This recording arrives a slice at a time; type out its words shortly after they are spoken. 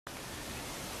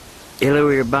Hello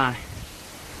everybody.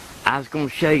 I was going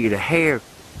to show you the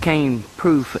hurricane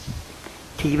proof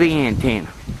TV antenna.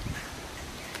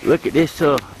 Look at this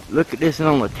on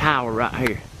the tower right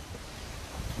here.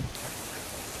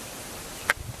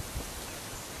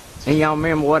 And y'all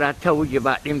remember what I told you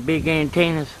about them big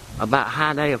antennas? About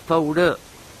how they fold up?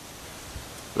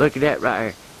 Look at that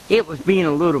right here. It was being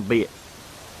a little bit.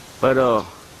 But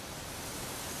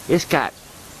it's got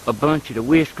a bunch of the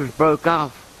whiskers broke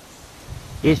off.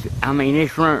 It's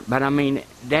ruined, but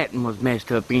that one was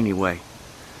messed up anyway.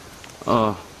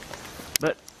 But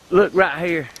look right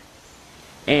here,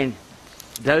 and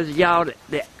those of y'all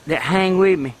that hang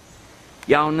with me,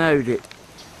 y'all know that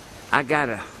I got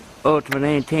a ultimate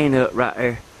antenna up right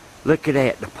there. Look at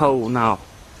that, the pole and all.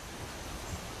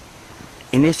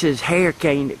 And this is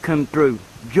hurricane that come through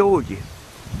Georgia.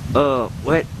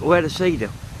 Where to see the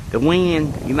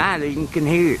wind, you might even can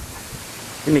hear it.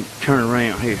 Let me turn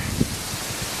around here.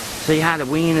 See how the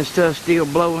wind and stuff still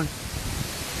blowing?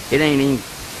 It ain't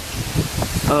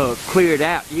even cleared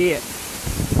out yet.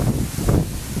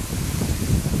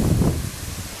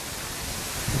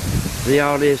 See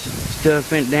all this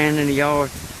stuff went down in the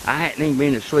yard? I hadn't even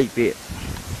been to sleep yet.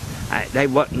 They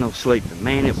wasn't no sleeping,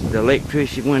 man. The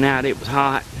electricity went out, it was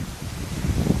hot.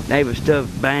 There was stuff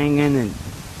banging and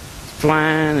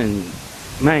flying and,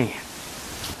 man.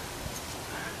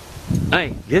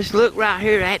 Hey, just look right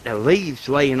here at the leaves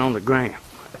laying on the ground.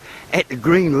 At the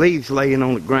green leaves laying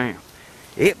on the ground.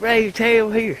 It raised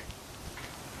hell here.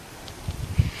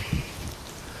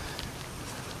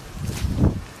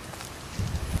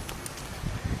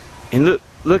 And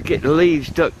look at the leaves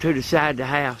stuck to the side of the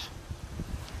house.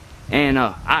 And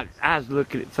I was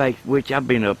looking at Facebook, which I've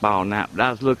been up all night, but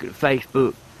I was looking at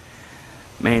Facebook.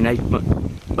 Man,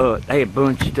 they a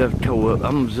bunch of stuff tore up.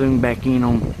 I'm gonna zoom back in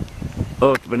on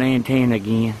ultimate antenna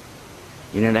again.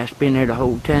 You know, that's been there the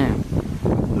whole time.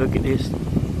 Look at this.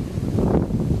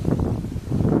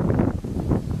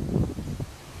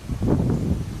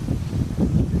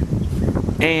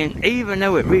 And even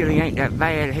though it really ain't that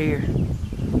bad here,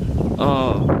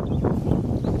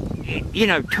 you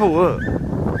know, tore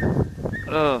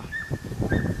up.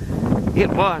 It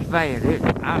was bad.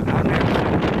 I've never seen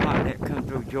anything like that come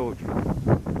through Georgia.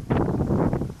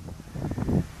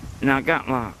 And I got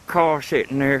my car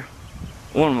sitting there,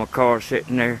 one of my cars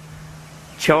sitting there,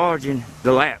 charging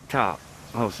the laptop.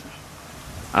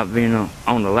 I've been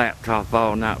on the laptop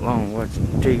all night long watching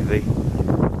TV.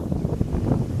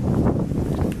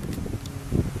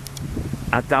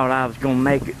 I thought I was going to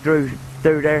make it through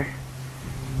there.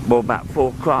 Well, about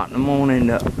 4 o'clock in the morning,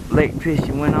 the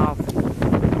electricity went off.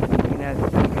 You know, you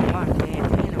can watch the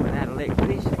antenna without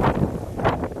electricity.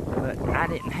 But I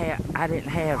didn't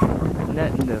have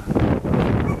nothing to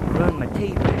run my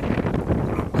TV.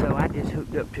 So I just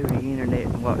hooked up to the internet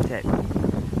and watched that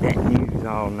news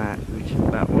all night, which is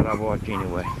about what I watch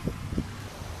anyway.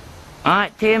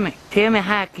 Alright, tell me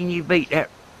how can you beat that?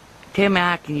 Tell me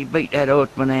how can you beat that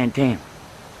ultimate antenna?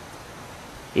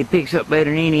 It picks up better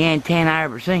than any antenna I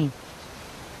ever seen.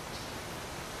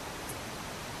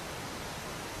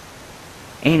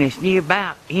 And it's near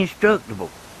about indestructible.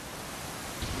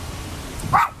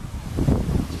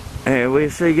 And we'll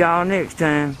see y'all next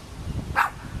time.